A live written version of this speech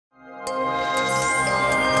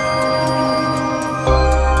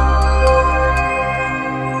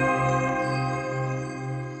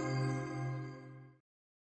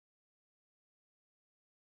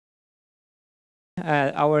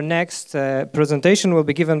our next presentation will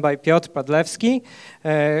be given by Piotr Padlewski,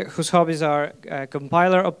 whose hobbies are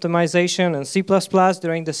compiler optimization and C++.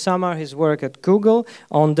 During the summer, his work at Google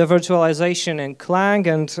on the virtualization in Clang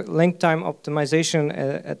and link time optimization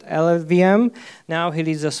at LLVM. Now he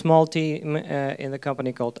leads a small team in the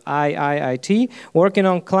company called IIIT, working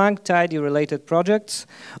on Clang tidy related projects.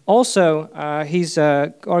 Also, he's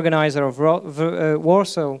an organizer of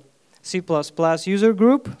Warsaw C++ user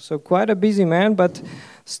group, so quite a busy man, but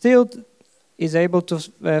still is able to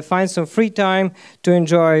find some free time to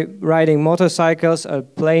enjoy riding motorcycles or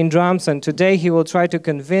playing drums. And today he will try to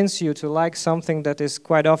convince you to like something that is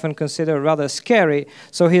quite often considered rather scary.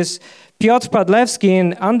 So his Piotr Padlewski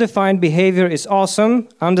in Undefined Behavior is awesome,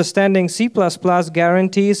 understanding C++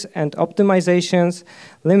 guarantees and optimizations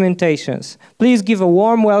limitations. Please give a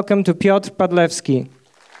warm welcome to Piotr Padlewski.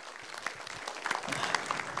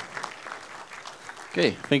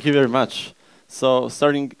 Okay, thank you very much. So,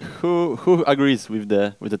 starting, who agrees with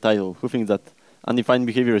the title? Who thinks that undefined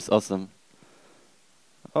behavior is awesome?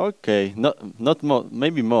 Okay,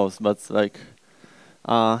 maybe most, but like,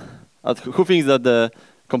 who thinks that the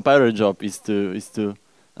compiler job is to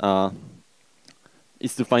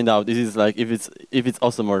find out this is like if it's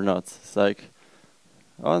awesome or not? It's like,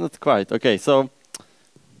 oh, not quite. Okay, so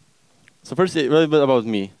first a little bit about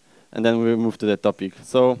me, and then we'll move to the topic.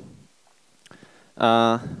 So.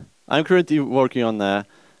 I'm currently working on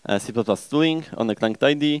C++ tooling on the Clang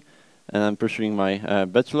tidy, and I'm pursuing my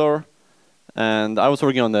bachelor. And I was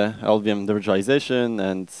working on the LVM virtualization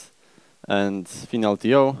and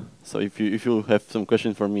FinLTO. So if you have some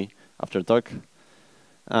questions for me after talk,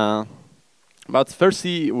 but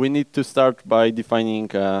firstly we need to start by defining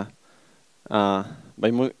by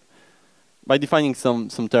defining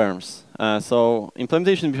some terms. So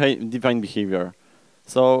implementation defined behavior.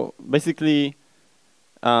 So basically.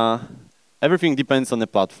 Everything depends on the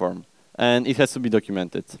platform, and it has to be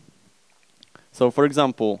documented. So, for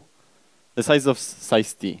example, the size of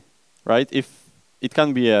size t, right? If it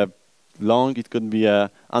can be a long, it could be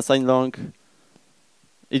a unsigned long.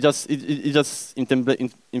 It just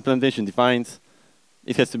implementation defined.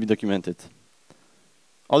 It has to be documented.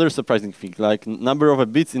 Other surprising thing, like number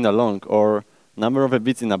of bits in a long or number of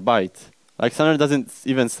bits in a byte. Like standard doesn't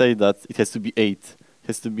even say that it has to be 8.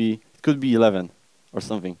 It could be 11. Or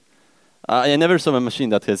something. I never saw a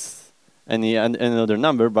machine that has any other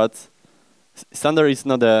number, but standard is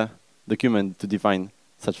not a document to define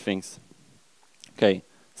such things. Okay,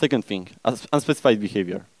 second thing, unspecified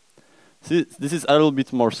behavior. So this is a little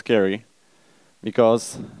bit more scary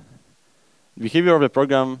because behavior of a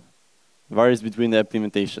program varies between the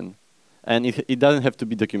implementation, and it doesn't have to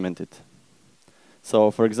be documented. So,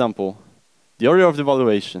 for example, the order of the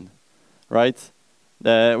evaluation, right?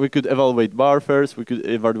 We could evaluate bar first, we could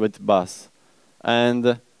evaluate bus. And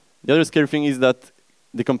the other scary thing is that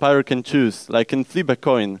the compiler can choose, like can flip a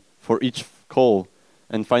coin for each call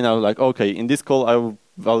and find out like, okay, in this call I will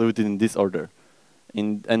evaluate it in this order,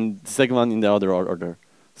 and the second one in the other order.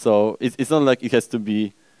 So it's not like it has to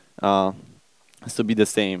be the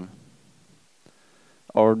same.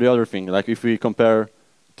 Or the other thing, like if we compare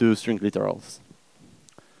two string literals.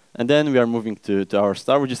 And then we are moving to our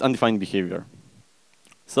star, which is undefined behavior.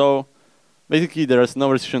 So basically, there is no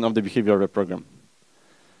restriction of the behavior of the program,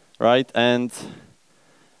 right? And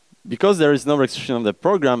because there is no restriction of the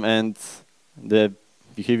program and the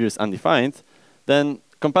behavior is undefined, then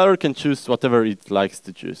compiler can choose whatever it likes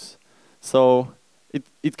to choose. So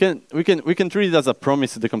we can treat it as a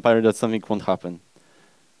promise to the compiler that something won't happen.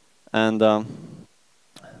 And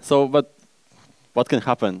but what can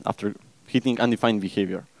happen after hitting undefined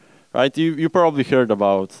behavior, right? You probably heard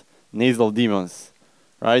about nasal demons.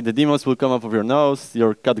 Right, the demons will come up of your nose,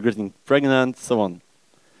 your cat getting pregnant, so on.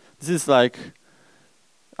 This is like,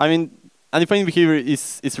 I mean, undefined behavior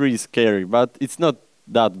is really scary, but it's not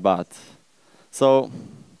that bad. So,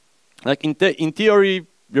 like in theory,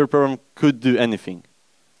 your program could do anything,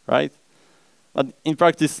 right? But in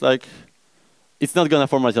practice, like, it's not gonna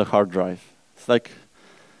format your hard drive. It's like,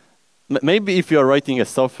 maybe if you are writing a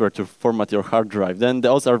software to format your hard drive, then the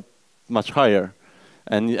odds are much higher.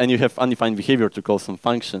 And you have undefined behavior to call some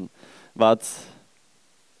function. But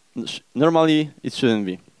normally, it shouldn't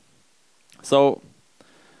be. So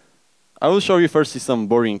I will show you first some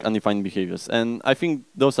boring undefined behaviors. And I think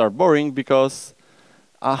those are boring because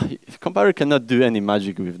compiler cannot do any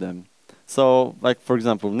magic with them. So like, for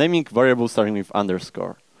example, naming variables starting with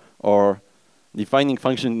underscore, or defining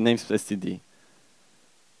function names std.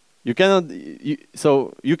 You cannot,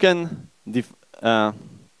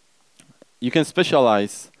 you can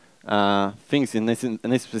specialize things in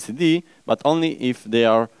std, but only if they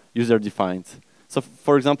are user-defined. So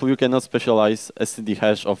for example, you cannot specialize std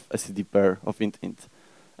hash of std pair of int int.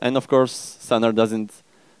 And of course, standard doesn't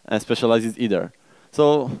specialize it either.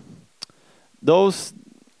 So those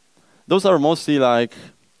are mostly like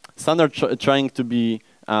standard trying to be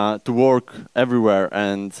to work everywhere,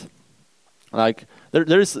 and like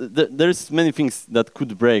there's many things that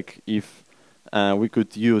could break if we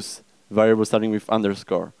could use variable starting with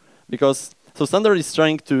underscore, because so standard is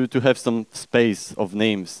trying to have some space of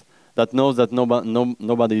names that knows that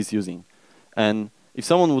nobody is using, and if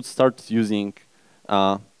someone would start using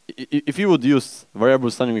if you would use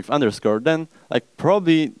variable starting with underscore, then like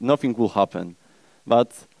probably nothing will happen.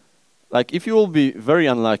 But like if you will be very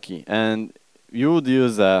unlucky and you would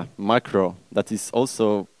use a macro that is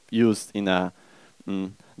also used in a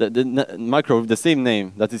the macro with the same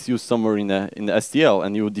name that is used somewhere in the STL,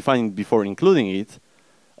 and you would define it before including it,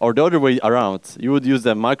 or the other way around, you would use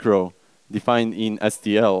a macro defined in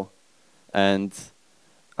STL, and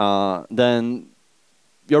then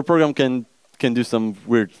your program can do some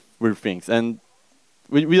weird things. And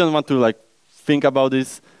we don't want to like think about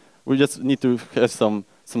this. We just need to have some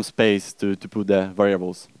space to put the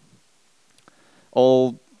variables.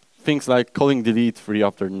 All things like calling delete free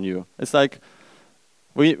after new. It's like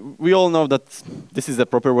we all know that this is the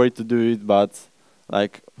proper way to do it, but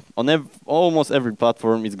like on almost every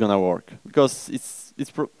platform it's gonna work because it's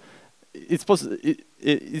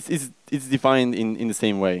defined in the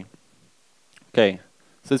same way. Okay,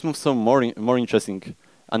 so let's move some more interesting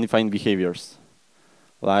undefined behaviors,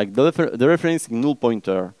 like the referencing null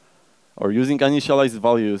pointer, or using initialized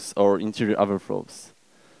values or interior overflows.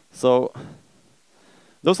 So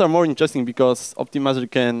those are more interesting because optimizer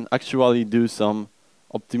can actually do some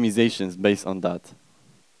optimizations based on that.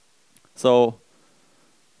 So,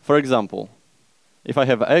 for example, if I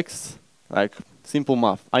have x, like simple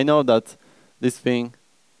math, I know that this thing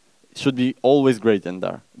should be always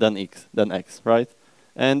greater than x, right?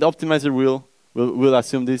 And the optimizer will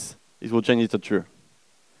assume this, it will change it to true.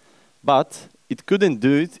 But it couldn't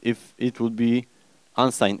do it if it would be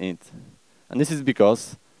unsigned int. And this is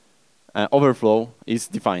because overflow is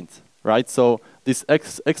defined, right? So this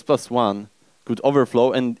x plus 1 could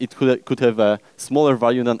overflow, and it could have a smaller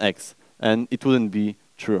value than x, and it wouldn't be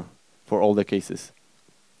true for all the cases.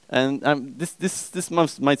 And this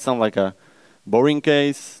might sound like a boring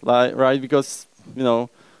case, right? Because you know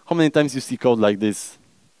how many times you see code like this,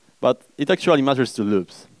 but it actually matters to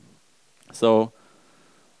loops. So,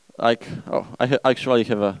 like, oh, I actually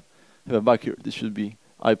have a bug here. This should be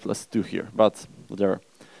I plus 2 here, but whatever.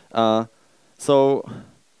 So,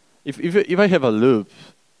 if I have a loop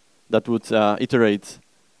that would iterate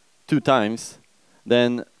 2 times,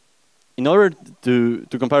 then in order to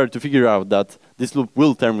compare to figure out that this loop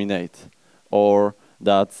will terminate, or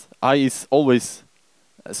that I is always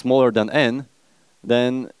smaller than n,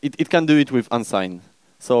 then it can do it with unsigned.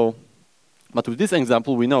 So, but with this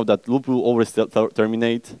example, we know that loop will always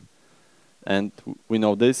terminate, and we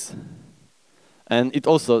know this. And it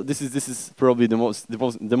also, this is probably the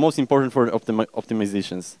most important for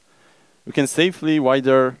optimizations. We can safely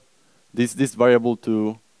wire this variable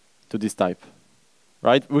to this type,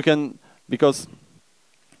 right? We can, because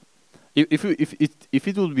if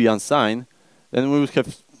it would be unsigned, then we would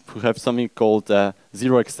have something called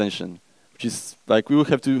zero extension, which is like we would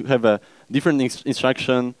have to have a different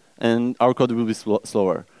instruction, and our code will be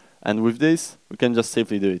slower. And with this, we can just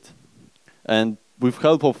safely do it. And with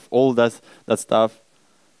help of all that stuff,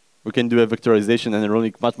 we can do a vectorization and run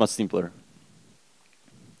it much simpler.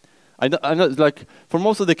 I know, like for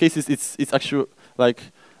most of the cases, it's actually like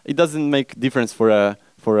it doesn't make difference for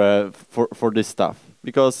this stuff,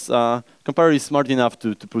 because compiler is smart enough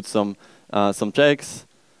to put some checks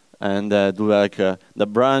and do like the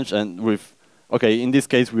branch, and with okay, in this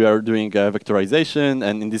case we are doing vectorization,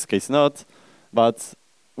 and in this case not, but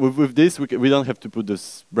with this we don't have to put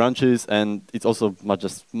those branches, and it's also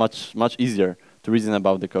much easier to reason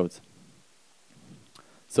about the code.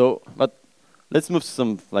 So, but let's move to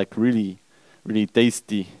some like really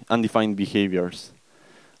tasty undefined behaviors,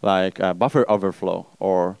 like buffer overflow,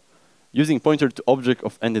 or using pointer to object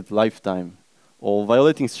of ended lifetime, or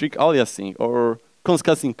violating strict aliasing, or const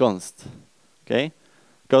casting const. Okay,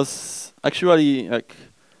 because actually like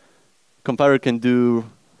compiler can do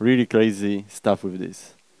really crazy stuff with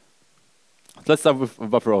this. Let's start with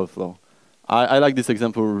buffer overflow. I like this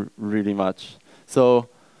example really much. So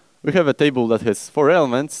we have a table that has 4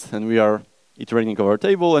 elements, and we are iterating over a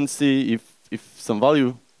table and see if some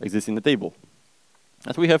value exists in the table.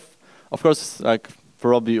 And we have, of course, like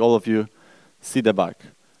probably all of you see the bug,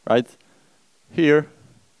 right? Here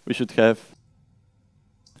we should have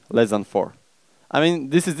less than 4. I mean,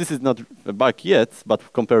 this is not a bug yet, but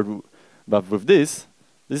but with this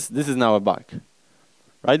is now a bug,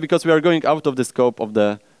 right? Because we are going out of the scope of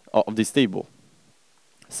this table.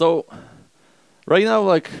 So right now,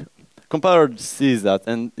 like, compiler sees that,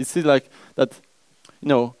 and it sees like that,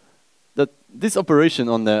 that this operation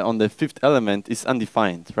on the fifth element is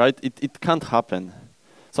undefined, right? It can't happen.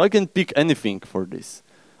 So I can pick anything for this.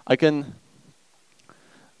 I can,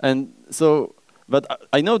 and so, but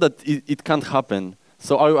I know that it can't happen.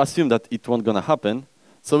 So I assume that it won't gonna happen.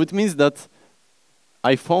 So it means that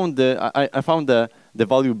I found the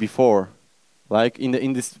value before, like in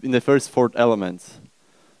the first fourth element.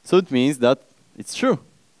 So it means that it's true,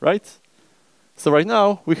 right? So right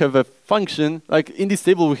now we have a function, like in this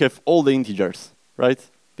table we have all the integers, right?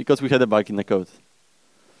 Because we had a bug in the code.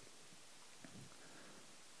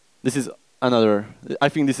 This is another, I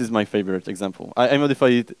think this is my favorite example. I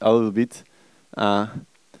modified it a little bit.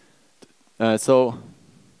 So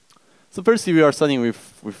firstly we are starting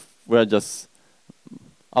we are just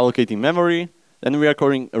allocating memory, then we are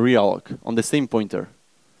calling a realloc on the same pointer.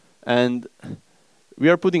 And we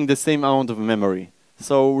are putting the same amount of memory.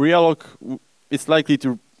 So realloc is likely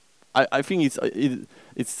to, I think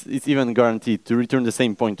it's even guaranteed to return the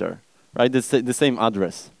same pointer, right? The same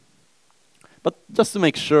address. But just to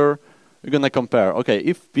make sure, we're gonna compare. Okay,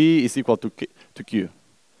 if P is equal to Q,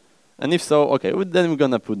 and if so, okay, then we're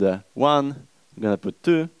gonna put the 1, we're gonna put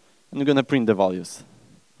 2, and we're gonna print the values,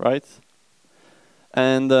 right?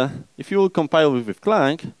 And if you will compile with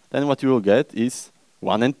Clang, then what you will get is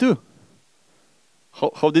 1 and 2.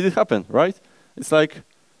 How did it happen, right? It's like,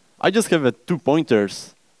 I just have 2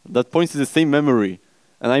 pointers that points to the same memory,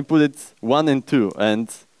 and I put it 1 and 2,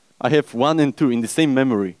 and I have 1 and 2 in the same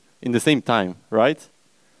memory, in the same time, right?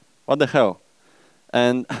 What the hell?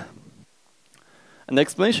 And the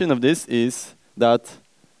explanation of this is that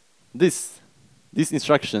this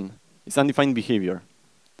instruction is undefined behavior.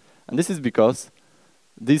 And this is because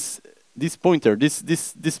this pointer,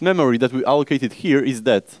 this memory that we allocated here is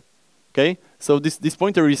dead. Okay? So this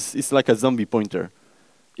pointer is like a zombie pointer.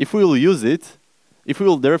 If we will use it, if we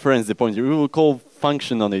will dereference the pointer, we will call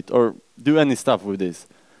function on it or do any stuff with this.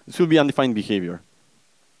 This will be undefined behavior.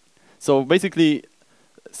 So basically,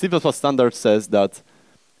 C++ standard says that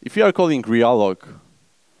if you are calling realloc,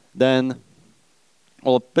 then,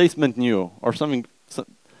 or placement new or something,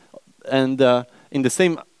 and in the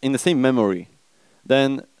same memory,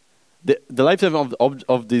 then the lifetime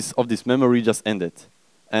of this memory just ended,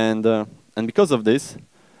 and because of this,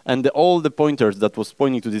 and all the pointers that was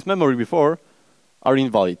pointing to this memory before are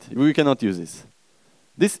invalid. We cannot use this.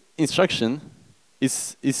 This instruction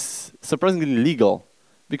is surprisingly legal,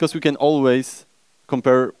 because we can always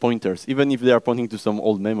compare pointers, even if they are pointing to some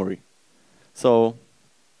old memory. So,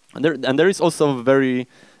 and there is also a very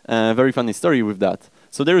funny story with that.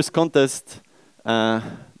 So there is contest. The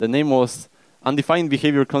name was Undefined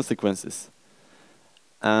Behavior Consequences,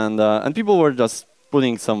 and people were just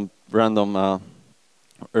putting some random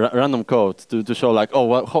code to show like,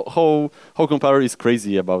 oh, how compiler is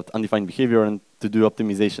crazy about undefined behavior and to do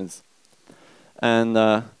optimizations. And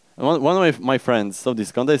one of my friends saw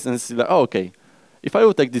this contest and said, like, oh, okay, if I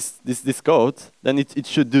would take this code, then it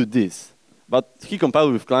should do this. But he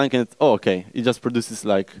compiled with Clang and okay, it just produces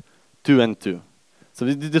like 2 and 2. So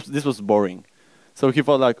this was boring. So he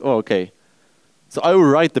thought like, oh, okay, so I will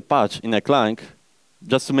write the patch in a Clang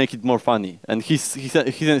just to make it more funny. And he sent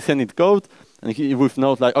it code, and he with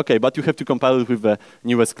note like, okay, but you have to compile it with the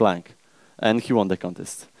newest Clang, and he won the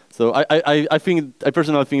contest. So I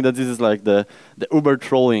personally think that this is like the Uber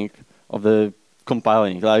trolling of the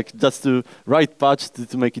compiling, like just to write patch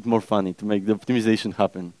to make it more funny, to make the optimization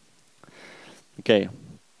happen. Okay,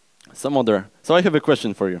 some other. So I have a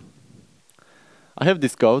question for you. I have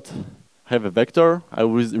this code. I have a vector. I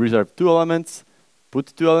will reserve 2 elements, put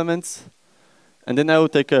 2 elements, and then I will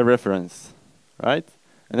take a reference, right?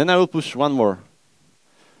 And then I will push 1 more,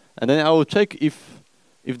 and then I will check if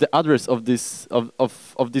the address of this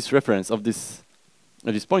reference of this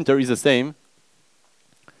pointer is the same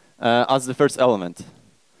as the first element,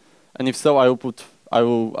 and if so, I will put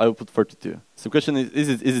 32. So the question is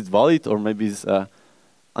it valid, or maybe it's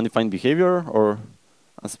undefined behavior or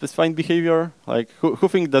unspecified behavior? Like who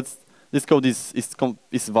think that this code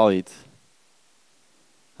is valid?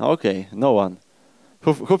 Okay, no one.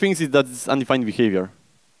 Who thinks that it's undefined behavior?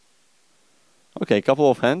 Okay, a couple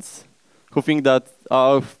of hands. Who think that?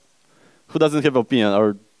 Who doesn't have opinion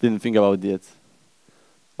or didn't think about it yet?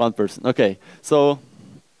 1 person. Okay, so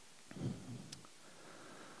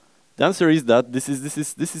the answer is that this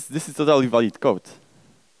is totally valid code,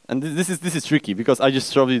 and this is tricky because I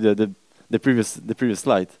just showed you the previous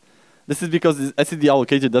slide. this is because this SED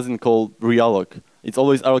allocator doesn't call realloc. It's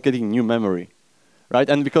always allocating new memory, right?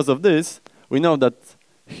 And because of this, we know that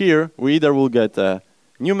here we either will get a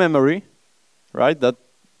new memory, right?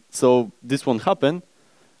 So this won't happen,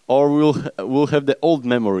 or we'll have the old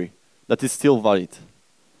memory that is still valid.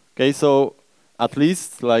 Okay, so at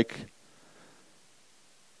least like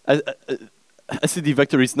SED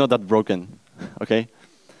vector is not that broken. Okay.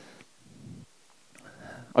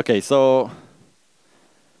 Okay, so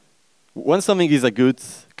when something is a good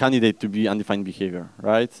candidate to be undefined behavior,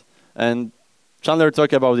 right? And Chandler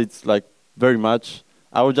talked about it like very much.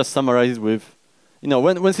 I will just summarize with,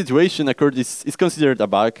 when situation occurred is considered a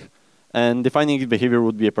bug, and defining its behavior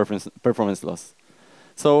would be a performance loss.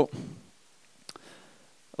 So,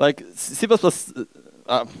 like C++, this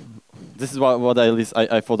is what at least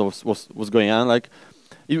I thought was going on. Like,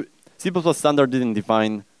 C++ standard didn't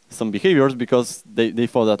define some behaviors because they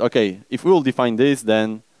thought that, okay, if we will define this,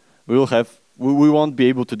 then we won't be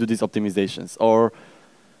able to do these optimizations, or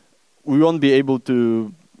we won't be able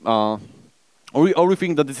to, or we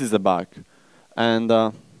think that this is a bug, and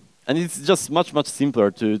it's just much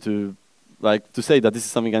simpler to say that this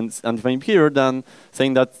is something undefined behavior than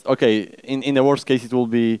saying that, okay, in the worst case it will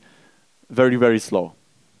be very slow.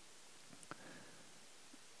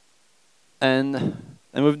 And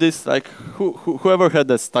with this, like, whoever had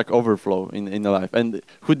a Stack Overflow in their life, and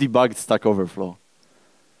who debugged Stack Overflow?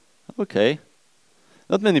 Okay,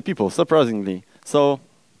 not many people, surprisingly. So,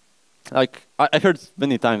 like, I heard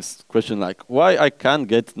many times question like, why I can't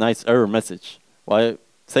get nice error message? Why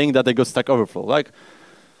saying that I got Stack Overflow? Like,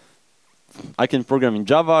 I can program in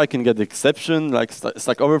Java, I can get the exception, like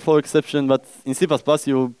Stack Overflow exception, but in C++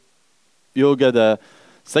 you'll get a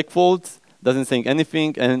segfault, doesn't say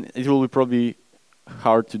anything, and it will be probably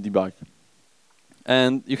hard to debug.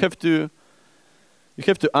 And you have to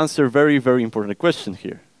answer very important question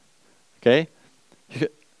here. Okay?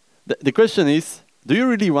 The question is, do you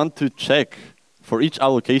really want to check for each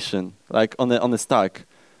allocation, like on a stack,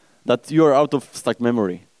 that you are out of stack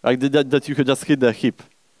memory, like that you could just hit the heap?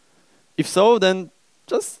 If so, then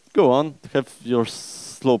just go on, have your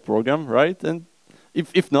slow program, right? And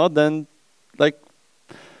if not, then like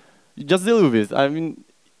you just deal with it. I mean,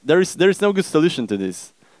 there is no good solution to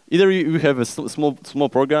this. Either you have a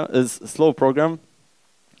slow program,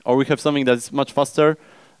 or we have something that's much faster,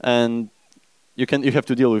 and you have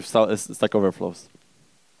to deal with Stack Overflows.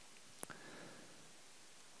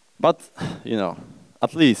 But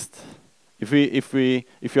at least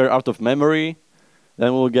if you're out of memory,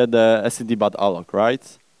 then we'll get the SED bad alloc,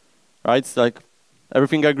 right? Right? It's like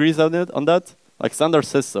everything agrees on that. Like standard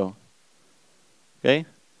says so. Okay.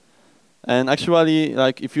 And actually,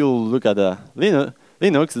 like if you look at the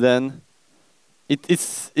Linux, then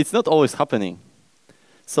it's not always happening.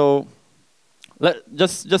 So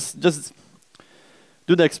just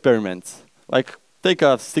do the experiment. Like take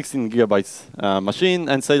a 16 gigabytes machine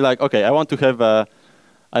and say like, okay, I want to have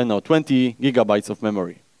 20 gigabytes of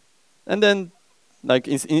memory, and then like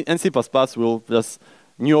in C++, we'll just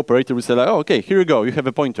new operator will say like, oh, okay, here you go, you have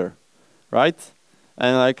a pointer, right?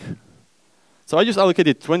 And like, so I just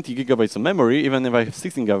allocated 20 gigabytes of memory, even if I have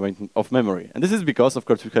 16 gigabytes of memory. And this is because, of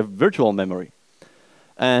course, we have virtual memory.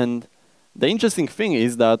 And the interesting thing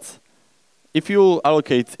is that if you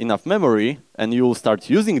allocate enough memory and you will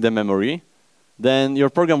start using the memory, then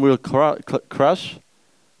your program will crash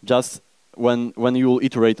just when you will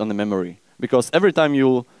iterate on the memory. Because every time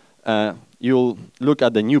you'll look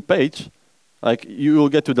at the new page, like you will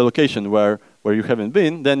get to the location where you haven't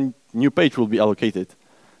been, then new page will be allocated.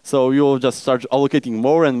 So you'll just start allocating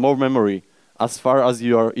more and more memory as far as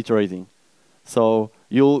you are iterating. So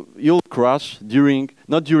you'll crash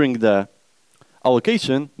not during the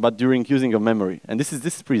allocation, but during using of memory. And this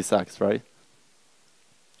is pretty sucks, right?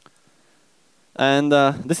 And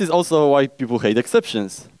this is also why people hate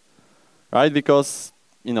exceptions, right? Because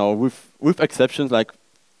with exceptions, like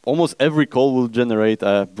almost every call will generate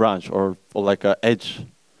a branch or like an edge,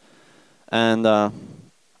 and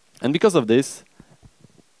because of this,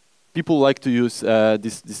 people like to use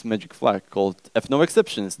this magic flag called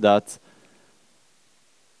fNoExceptions that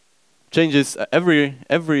changes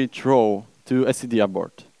every throw to SED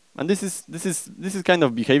abort. And this is kind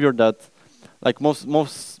of behavior that like most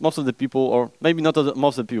of the people, or maybe not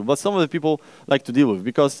most of the people, but some of the people like to deal with,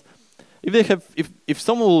 because if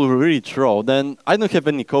someone will really throw, then I don't have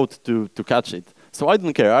any code to catch it. So I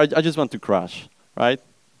don't care. I just want to crash, right?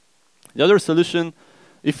 The other solution,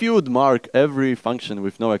 if you would mark every function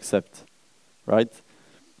with no except, right,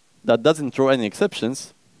 that doesn't throw any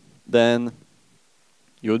exceptions, then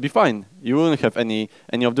you would be fine. You wouldn't have any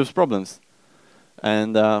of those problems.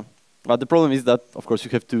 And But the problem is that, of course, you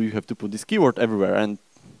have to put this keyword everywhere, and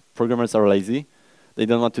programmers are lazy. They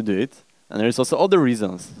don't want to do it. And there's also other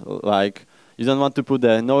reasons, like you don't want to put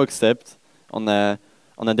a no except on a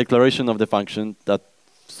declaration of the function that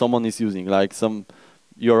someone is using. Like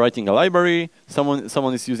you're writing a library, someone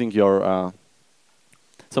is using your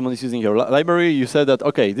library. You said that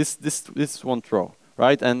okay, this won't throw,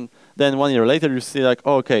 right? And then 1 year later, you see like,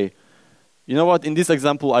 oh, okay, you know what? In this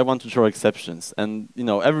example, I want to throw exceptions, and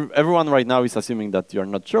everyone right now is assuming that you're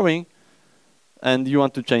not throwing, and you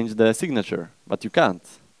want to change the signature, but you can't,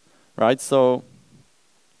 right? So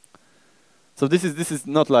this is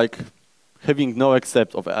not like having no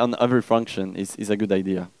except on every function is a good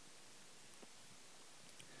idea.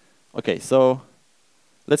 Okay, so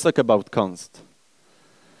let's talk about const.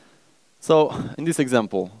 So in this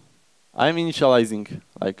example, I'm initializing,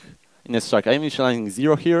 like in a struct, I'm initializing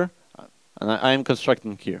 0 here, and I'm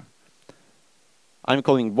constructing here. I'm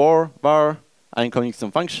calling var, I'm calling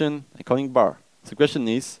some function, I'm calling bar. So the question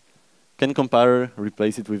is, can compiler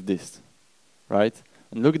replace it with this, right?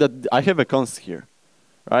 And look that I have a const here,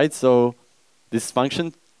 right? So this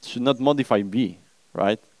function should not modify b,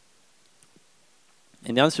 right?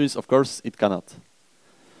 And the answer is, of course, it cannot.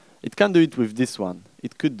 It can do it with this one.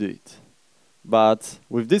 It could do it. But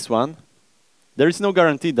with this one, there is no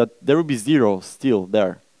guarantee that there will be 0 still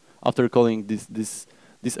there after calling this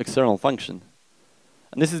external function.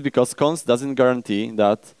 And this is because const doesn't guarantee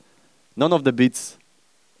that none of the bits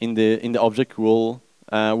in the object will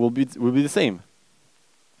be the same.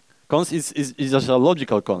 Const is just a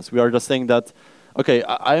logical const. We are just saying that, okay,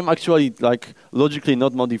 I'm actually like logically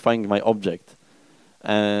not modifying my object,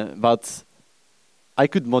 but I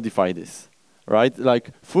could modify this, right?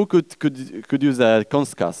 Like foo could use a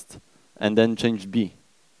const cast and then change b.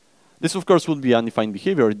 This of course would be undefined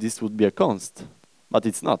behavior. This would be a const, but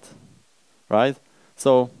it's not, right?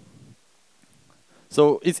 So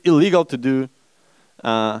it's illegal to do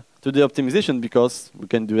the optimization because we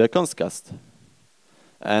can do a const cast,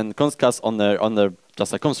 and const cast on the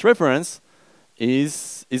just a const reference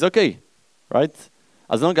is okay, right?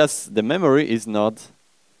 As long as the memory is not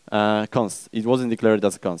const, it wasn't declared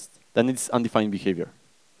as a const, then it's undefined behavior,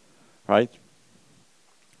 right?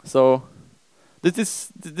 So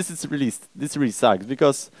this really sucks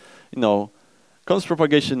because const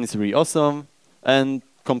propagation is really awesome, and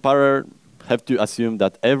compiler have to assume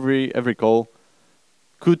that every call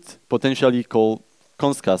could potentially call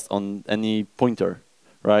const cast on any pointer,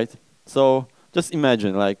 right? So just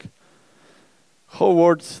imagine like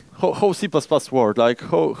how C++ world, like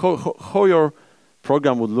how your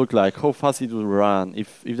program would look like, how fast it would run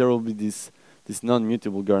if there will be this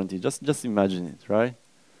non-mutable guarantee. Just imagine it, right?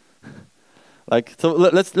 Like so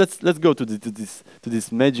let's go to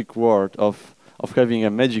this magic world of having a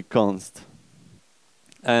magic const,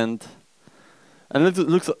 and let's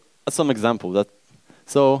look at some example.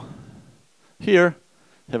 So here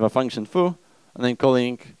have a function foo, and I'm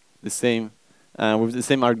calling the same with the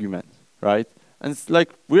same argument, right? And it's like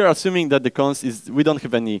we are assuming that the const is, we don't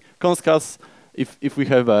have any const cast. If we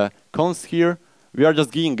have a const here, we are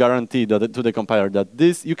just giving guarantee to the compiler that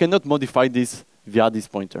you cannot modify this via this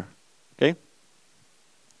pointer, okay?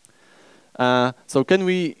 So could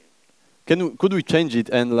we change it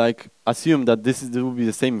and like assume that there will be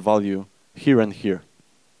the same value here and here?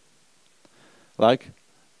 Like,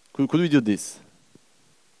 could we do this?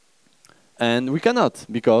 And we cannot,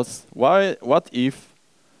 because what if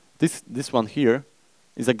this one here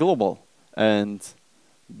is a global, and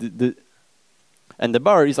the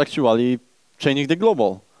bar is actually changing the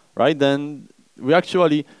global, right? Then we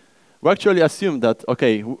actually assume that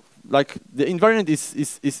okay, like the invariant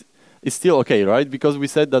is still okay, right? Because we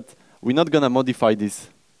said that we're not gonna modify this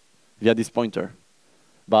via this pointer,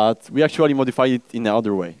 but we actually modify it in the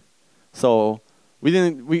other way. So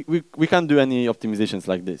we can't do any optimizations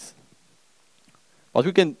like this. But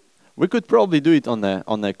we could probably do it on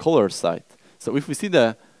a color side. So if we see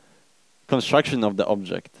the construction of the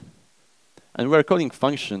object, and we're calling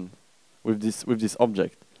function with this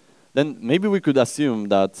object, then maybe we could assume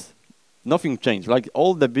that nothing changed. Like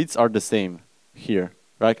all the bits are the same here,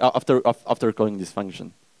 right? After calling this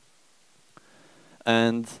function.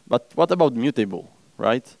 But what about mutable,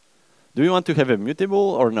 right? Do we want to have a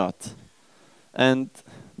mutable or not? And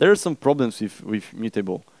there are some problems with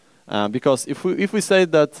mutable, because if we say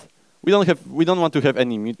that we don't want to have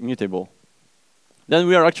any mutable, then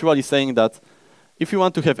we are actually saying that if you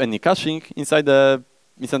want to have any caching inside the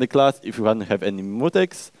class, if you want to have any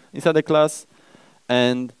mutex inside the class,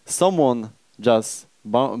 and someone just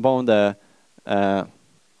bound a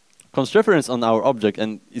const reference on our object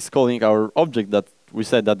and is calling our object that we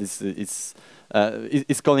said that is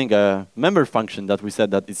is calling a member function that we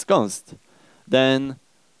said that is const, then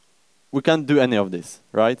we can't do any of this,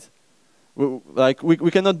 right?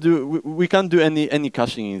 We cannot do we can't do any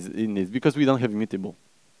caching in this because we don't have immutable.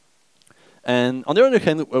 And on the other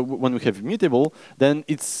hand, when we have immutable, then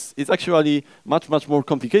it's actually much more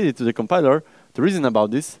complicated to the compiler to reason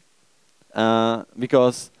about this,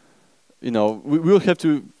 because we will have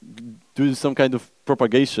to do some kind of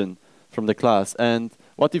propagation from the class. And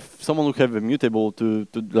what if someone will have a mutable to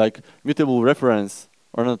like mutable reference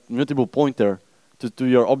or not mutable pointer to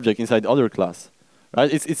your object inside the other class,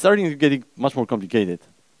 right? It's starting to get much more complicated.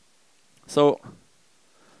 So,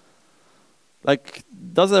 like,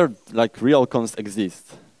 does there like real const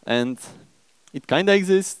exist? And it kind of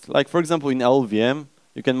exists. Like, for example, in LLVM,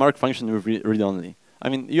 you can mark function with read-only. I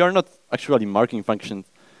mean, you are not actually marking functions.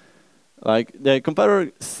 Like, the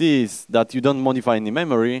compiler sees that you don't modify any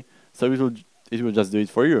memory, so it will just do it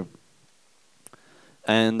for you.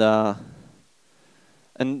 And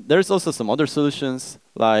there's also some other solutions,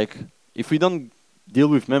 like if we don't deal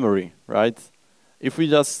with memory, right? If we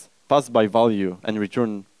just pass by value and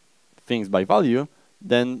return things by value,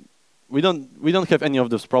 then we don't have any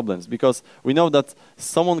of those problems because we know that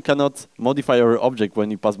someone cannot modify our object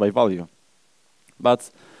when you pass by value.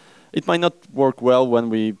 But it might not work well when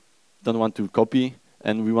we don't want to copy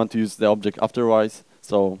and we want to use the object afterwards.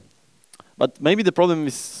 So, but maybe the problem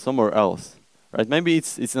is somewhere else, right? Maybe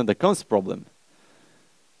it's not a const problem.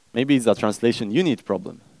 Maybe it's a translation unit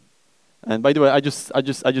problem. And by the way, I just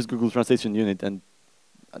Googled translation unit, and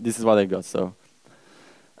this is what I got. So,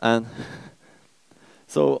 and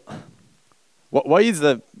so, why is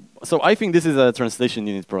the? So I think this is a translation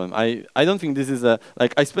unit problem. I don't think this is a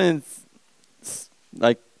like I spent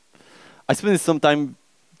some time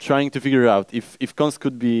trying to figure out if const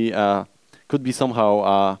could be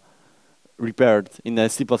somehow repaired in a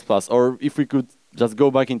C++, or if we could just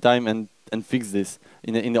go back in time and fix this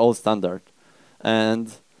in the old standard.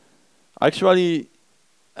 And I actually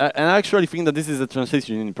think that this is a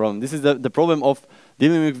translation unit problem. This is the problem of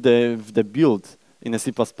dealing with the build in a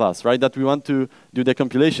C++, right? That we want to do the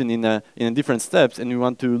compilation in different steps, and we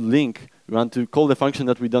want to call the function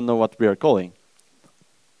that we don't know what we are calling.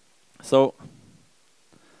 So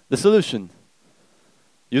the solution: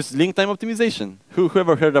 use link time optimization.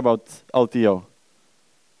 Whoever heard about LTO?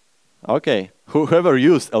 Okay, whoever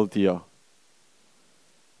used LTO?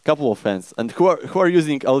 Couple of hands. And who are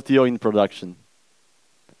using LTO in production?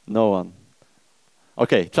 No one.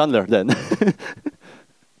 Okay, Chandler then.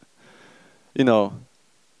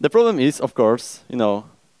 The problem is, of course,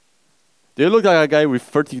 do you look like a guy with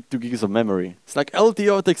 32 gigs of memory? It's like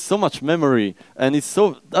LTO takes so much memory, and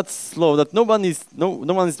that's slow that no one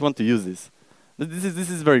is want to use this. This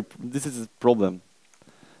is a problem,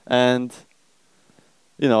 and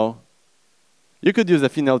you could use a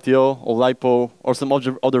FinLTO or LiPo or some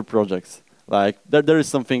other projects. Like there is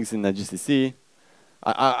some things in the GCC.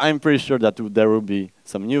 I'm pretty sure that there will be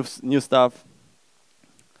some new stuff.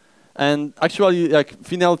 And actually, like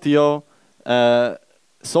FinLTO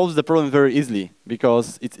solves the problem very easily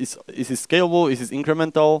because it is scalable, it is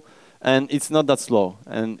incremental, and it's not that slow,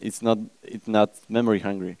 and it's not memory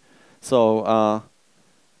hungry. So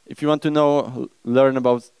if you want to learn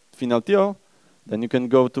about FinLTO, then you can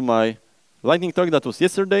go to my lightning talk that was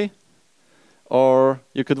yesterday, or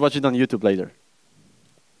you could watch it on YouTube later.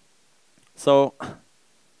 So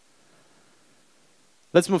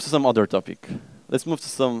let's move to some other topic. Let's move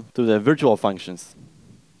to the virtual functions.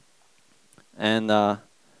 And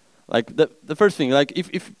like the first thing, like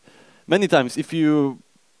if many times if you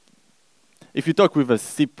talk with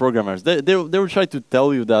C programmers, they will try to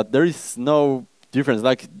tell you that there is no difference.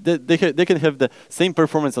 Like they can have the same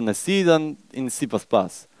performance on a C than in C++.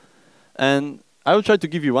 And I will try to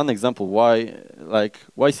give you one example why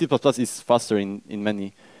C++ is faster in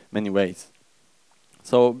many ways.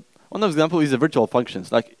 So one example is the virtual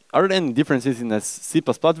functions. Like, are there any differences in the C++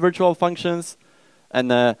 virtual functions and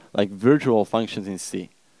like virtual functions in C?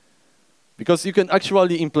 Because you can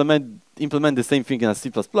actually implement the same thing in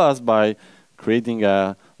C++ by creating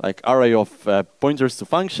a array of pointers to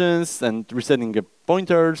functions and resetting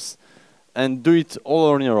pointers, and do it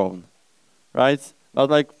all on your own, right?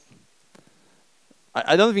 But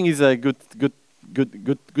I don't think it's a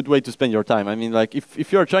good way to spend your time. I mean, like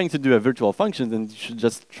if you are trying to do a virtual function, then you should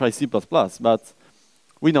just try C++. But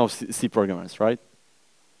we know C programmers, right?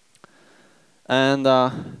 And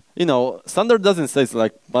standard doesn't say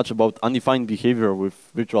much about undefined behavior with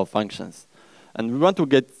virtual functions, and we want to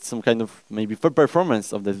get some kind of maybe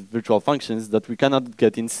performance of the virtual functions that we cannot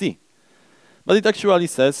get in C. But it actually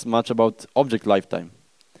says much about object lifetime,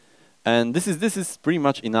 and this is pretty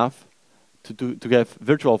much enough to have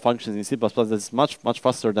virtual functions in C++ that's much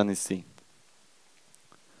faster than in C.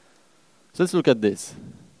 So let's look at this.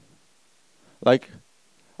 Like,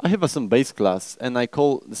 I have some base class, and I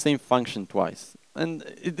call the same function twice. And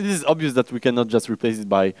it is obvious that we cannot just replace it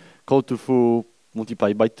by call to foo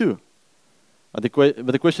multiplied by 2. But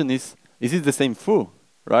the question is it the same foo,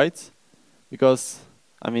 right? Because,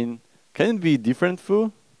 I mean, can it be different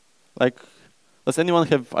foo? Like, does anyone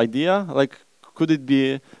have idea? Like, could it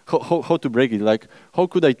be, how to break it? Like, how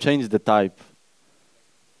could I change the type?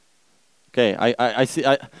 Okay, I see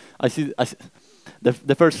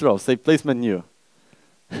the first row, say placement new.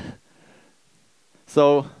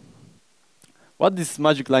 So, what this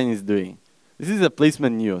magic line is doing? This is a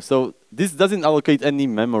placement new. So this doesn't allocate any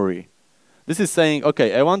memory. This is saying,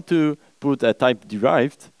 okay, I want to put a type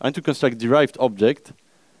derived. I want to construct derived object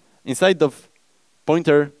inside of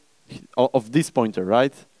pointer of this pointer,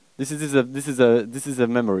 right? This is a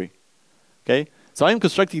memory. Okay, so I'm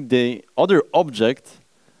constructing the other object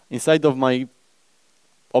inside of my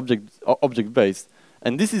object base,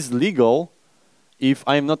 and this is legal if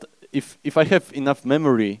I'm not if I have enough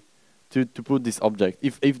memory to put this object.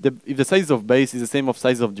 If the size of base is the same of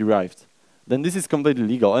size of derived, then this is completely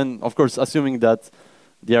legal. And of course, assuming that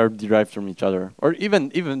they are derived from each other, or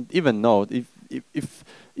even no,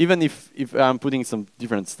 if I'm putting some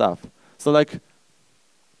different stuff. So like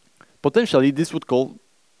potentially this would call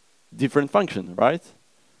different function, right?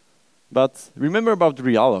 But remember about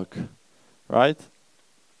realloc, right?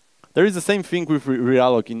 There is the same thing with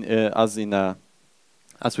realloc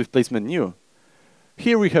as with placement new.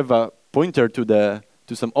 Here we have a pointer to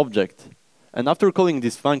some object, and after calling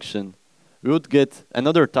this function, we would get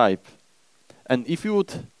another type. And if you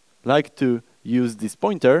would like to use this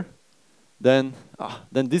pointer, then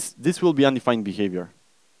this will be undefined behavior.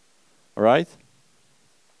 All right?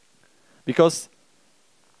 Because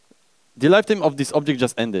the lifetime of this object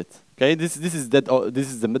just ended. Okay, this is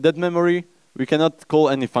the dead memory. We cannot call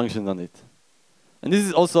any function on it. And this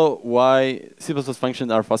is also why C++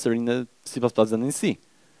 functions are faster in C++ than in C.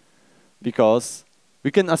 Because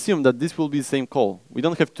we can assume that this will be the same call. We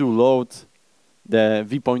don't have to load the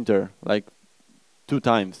v pointer like 2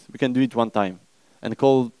 times. We can do it 1 time and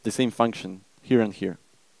call the same function here and here.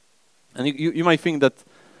 And you might think that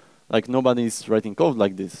like nobody is writing code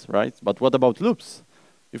like this, right? But what about loops?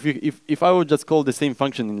 If I would just call the same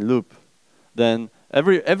function in loop, then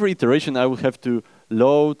every iteration I would have to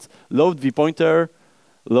load v pointer,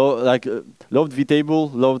 load v table,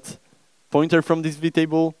 load pointer from this v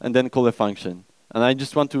table, and then call a function. And I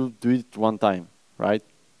just want to do it 1 time, right?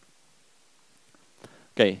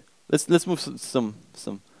 Okay, let's move some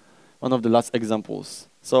one of the last examples.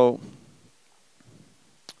 So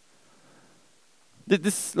did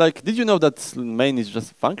you know that main is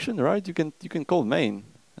just a function, right? You can call main,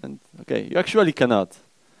 and okay, you actually cannot.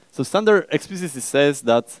 So standard explicitly says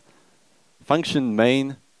that function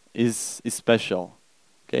main is special.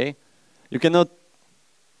 Okay, you cannot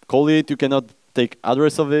call it, you cannot take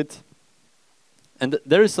address of it, and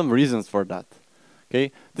there is some reasons for that.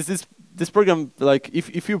 Okay, this program, like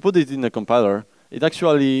if you put it in a compiler, it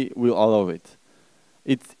actually will allow it.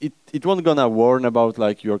 It won't gonna warn about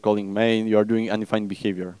like you're calling main, you're doing undefined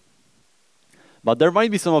behavior. But there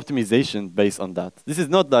might be some optimization based on that. This is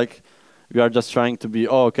not like we are just trying to be,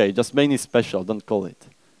 oh, okay, just main is special, don't call it.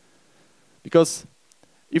 Because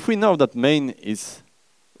if we know that main is,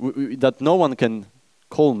 that no one can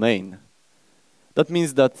call main, that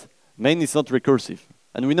means that main is not recursive.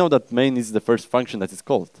 And we know that main is the first function that is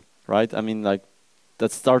called, right? I mean, like,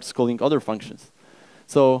 that starts calling other functions.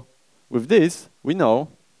 So with this, we know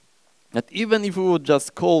that even if we would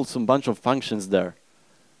just call some bunch of functions there,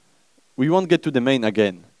 we won't get to the main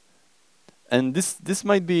again. And this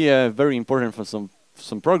might be very important for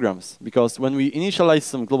some programs, because when we initialize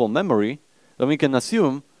some global memory, then we can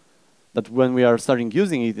assume that when we are starting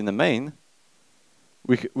using it in the main,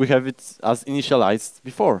 we have it as initialized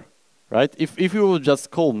before, right? If we would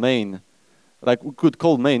just call main, like we could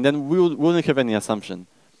call main, then we wouldn't have any assumption.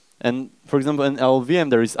 And for example, in LLVM,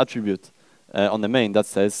 there is attribute on the main that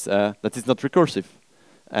says that it's not recursive.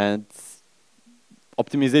 And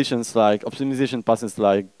optimization passes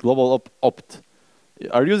like global opt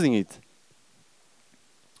are using it.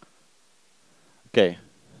 Okay.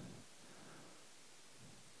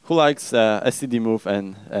 Who likes std move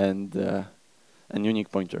and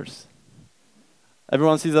unique pointers?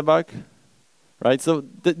 Everyone sees a bug, right? So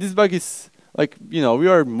this bug is like, you know, we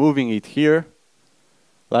are moving it here.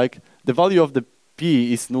 Like the value of the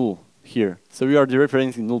p is null here, so we are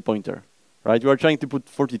dereferencing null pointer, right? We are trying to put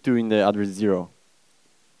 42 in the address 0.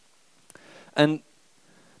 And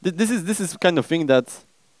this is kind of thing that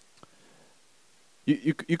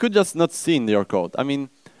you could just not see in your code. I mean,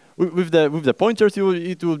 with the pointers,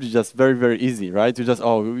 it will be just very, very easy, right? You just,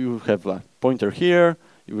 oh, you have a pointer here,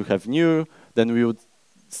 you will have new, then we would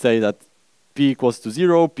say that p equals to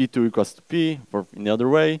 0, p2 equals to p, or in the other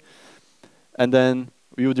way, and then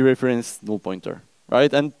we would reference null pointer,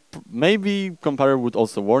 right? And maybe compiler would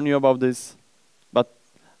also warn you about this, but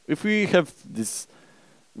if we have this,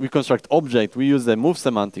 we construct object, we use the move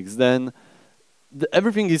semantics, then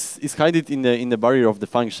everything is hidden in the barrier of the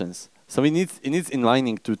functions. So it needs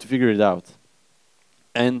inlining to figure it out,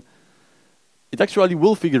 and it actually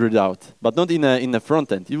will figure it out, but not in the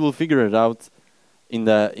front end. It will figure it out in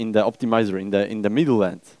the optimizer, in the middle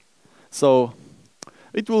end. So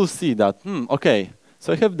it will see that okay,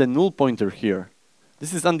 so I have the null pointer here.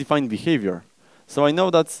 This is undefined behavior. So I know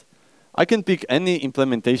that I can pick any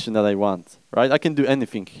implementation that I want, right? I can do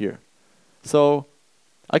anything here. So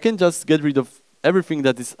I can just get rid of everything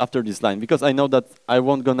that is after this line because I know that I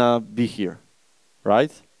won't gonna be here,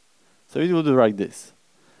 right? So it will do like this.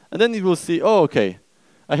 And then it will see, oh, okay,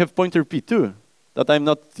 I have pointer p2 that I'm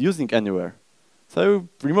not using anywhere. So I will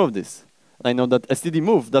remove this. I know that std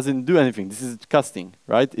move doesn't do anything. This is casting,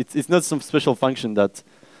 right? It's not some special function that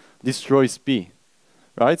destroys p,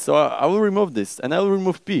 right? So I will remove this, and I will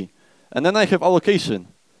remove p. And then I have allocation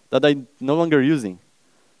that I'm no longer using.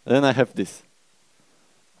 And then I have this,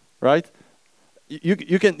 right? You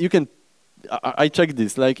can. I checked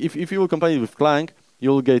this. Like if you will compile it with Clang, you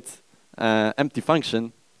will get empty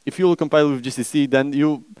function. If you will compile with GCC, then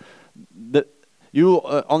you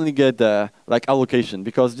only get like allocation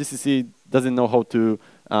because GCC doesn't know how to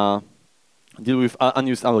deal with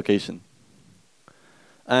unused allocation.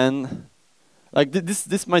 And like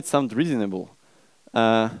this might sound reasonable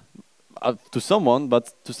to someone,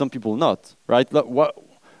 but to some people not, right? Why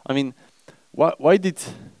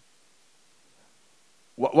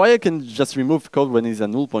I can just remove code when it's a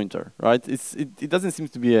null pointer, right? It doesn't seem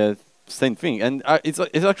to be a same thing, and it's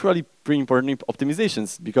actually pretty important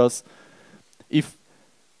optimizations because if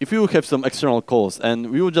you have some external calls and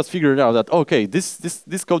we will just figure it out that okay,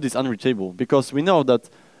 this code is unreachable because we know that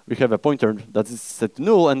we have a pointer that is set to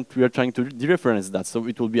null and we are trying to dereference that, so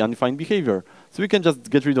it will be undefined behavior. So we can just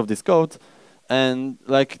get rid of this code, and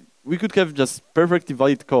like we could have just perfectly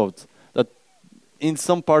valid code that in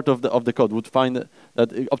some part of the code would find that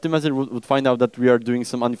optimizer would find out that we are doing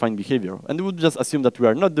some undefined behavior, and it would just assume that we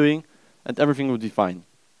are not doing, and everything would be fine.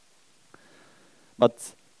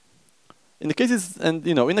 But in the cases, and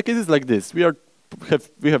in the cases like this, we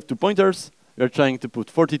have 2 pointers. We are trying to put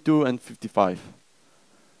 42 and 55,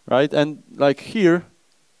 right? And like here,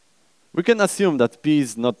 we can assume that p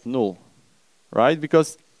is not null, right?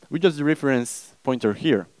 Because we just reference pointer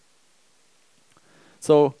here.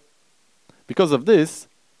 So because of this,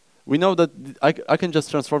 we know that I can just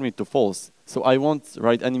transform it to false. So I won't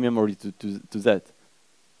write any memory to z,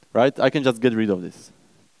 right? I can just get rid of this.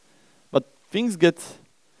 But things get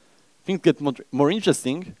more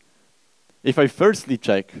interesting if I firstly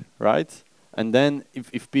check, right? And then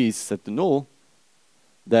if p is set to null,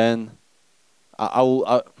 then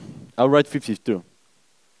I'll write 52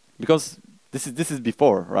 because this is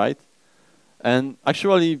before, right? And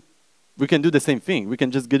actually, we can do the same thing. We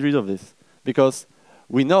can just get rid of this because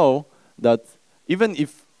we know that even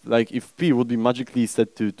if p would be magically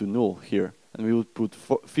set to null here, and we would put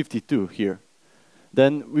 52 here,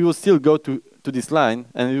 then we will still go to this line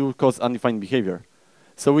and it will cause undefined behavior.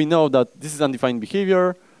 So we know that this is undefined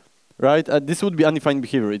behavior, right? This would be undefined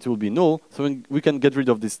behavior. It will be null, so we can get rid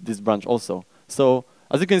of this branch also. So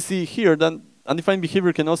as you can see here, then undefined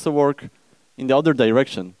behavior can also work in the other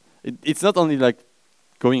direction. It's not only like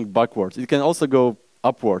going backwards. It can also go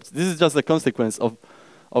upwards. This is just a consequence of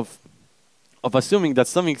assuming that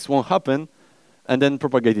something won't happen and then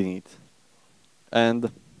propagating it.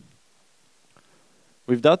 And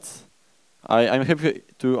with that, I'm happy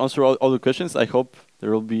to answer all the questions. I hope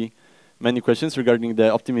there will be many questions regarding the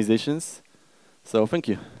optimizations. So thank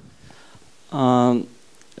you.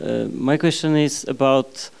 My question is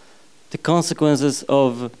about the consequences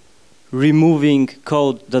of removing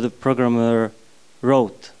code that the programmer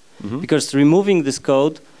wrote. Mm-hmm. Because removing this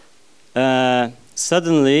code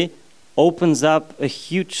suddenly opens up a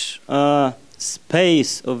huge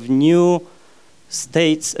space of new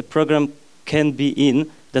states a program can be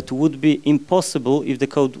in that would be impossible if the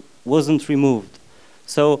code wasn't removed.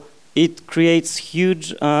 So it creates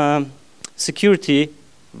huge security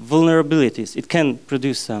vulnerabilities. It can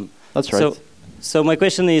produce some. That's right. So my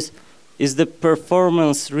question is the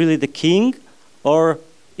performance really the king, or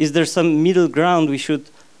is there some middle ground we should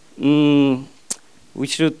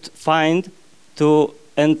find to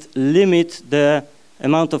and limit the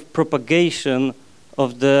amount of propagation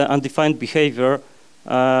of the undefined behavior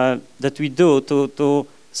that we do to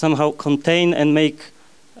somehow contain and make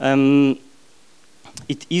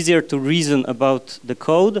it easier to reason about the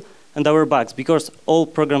code and our bugs, because all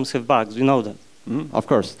programs have bugs, we know that. Of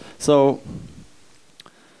course. So,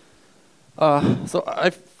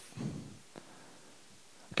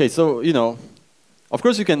 okay, so, you know, of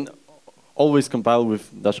course you can always compile with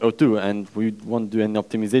 -O2, and we won't do any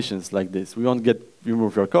optimizations like this. We won't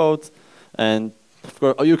remove your code, and of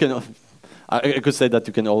course you can. I could say that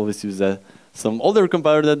you can always use some older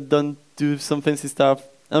compiler that don't do some fancy stuff.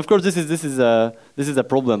 And of course, this is a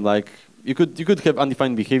problem. Like you could have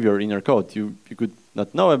undefined behavior in your code. You could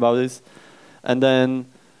not know about this, and then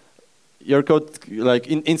your code, like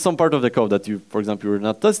in some part of the code that you, for example, you were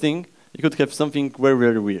not testing, you could have something very,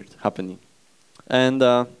 very weird happening. And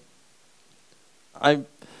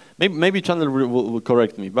maybe Chandler will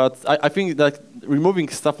correct me, but I think that removing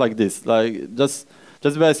stuff like this, like just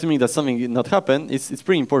by assuming that something did not happen, it's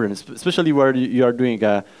pretty important, especially where you are doing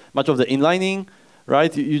much of the inlining,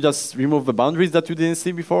 right? You just remove the boundaries that you didn't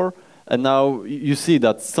see before, and now you see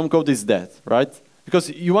that some code is dead, right? Because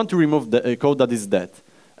you want to remove the code that is dead,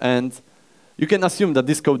 and you can assume that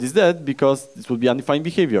this code is dead because this will be undefined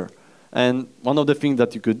behavior. And one of the things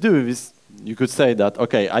that you could do is you could say that,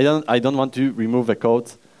 okay, I don't want to remove a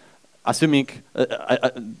code, assuming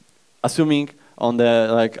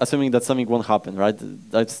that something won't happen, right?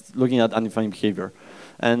 That's looking at undefined behavior,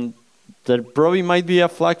 and there probably might be a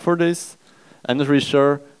flag for this. I'm not really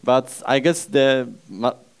sure, but I guess the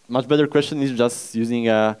much better question is just using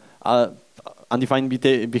a undefined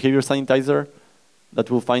behavior sanitizer that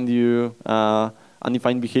will find you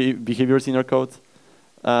undefined behaviors in your code.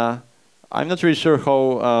 I'm not really sure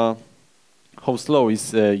how slow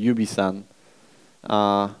is UBSAN.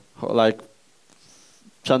 Like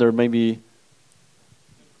Chandler, maybe.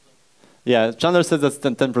 Yeah, Chandler says that's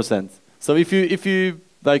 10%. So if you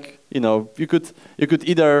like, you could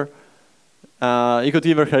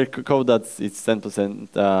either have code that's 10%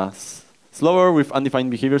 slower with undefined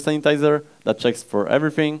behavior sanitizer that checks for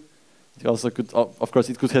everything. It also could, of course,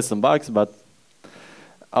 it could have some bugs,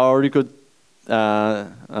 or you could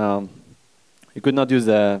not use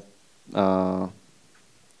the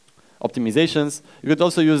optimizations. You could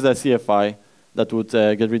also use the CFI that would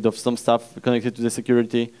get rid of some stuff connected to the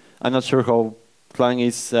security. I'm not sure how Clang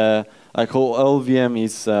is, like how LVM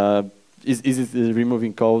is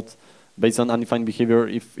removing code based on undefined behavior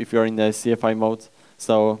if you're in the CFI mode.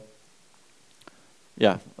 So,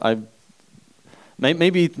 yeah,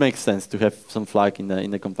 maybe it makes sense to have some flag in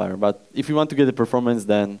the compiler. But if you want to get the performance,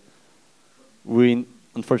 then we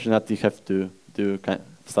unfortunately have to do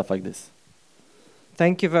stuff like this.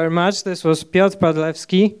 Thank you very much. This was Piotr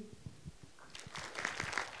Padlewski.